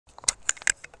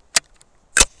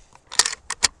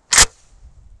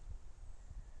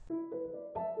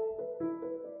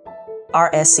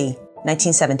RSC,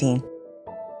 1917.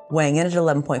 Weighing in at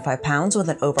 11.5 pounds with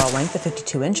an overall length of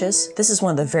 52 inches, this is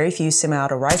one of the very few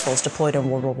semi-auto rifles deployed in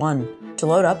World War I. To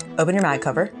load up, open your mag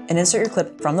cover and insert your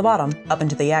clip from the bottom up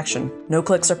into the action. No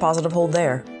clicks or positive hold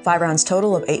there. 5 rounds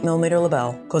total of 8mm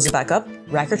Lebel. Close it back up,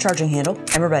 rack your charging handle,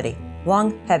 and we're ready.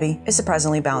 Long, heavy, is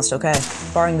surprisingly balanced okay.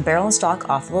 Barring the barrel and stock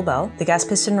off the Lebel, the gas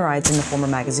piston rides in the former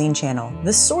magazine channel.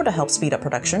 This sorta helps speed up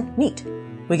production. Neat.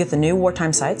 We get the new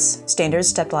wartime sights, standard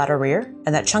step-ladder rear,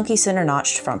 and that chunky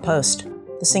center-notched front post.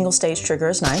 The single-stage trigger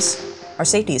is nice. Our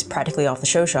safety is practically off the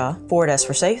show-shaw, forward S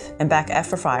for safe, and back F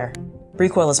for fire.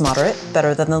 Recoil is moderate,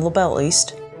 better than the Lebel at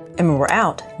least. And when we're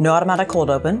out, no automatic cold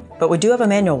open, but we do have a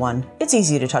manual one. It's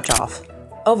easy to touch off.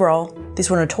 Overall, these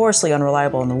were notoriously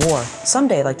unreliable in the war.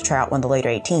 Someday I'd like to try out one of the later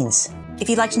 18s. If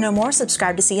you'd like to know more,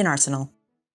 subscribe to C&Rsenal.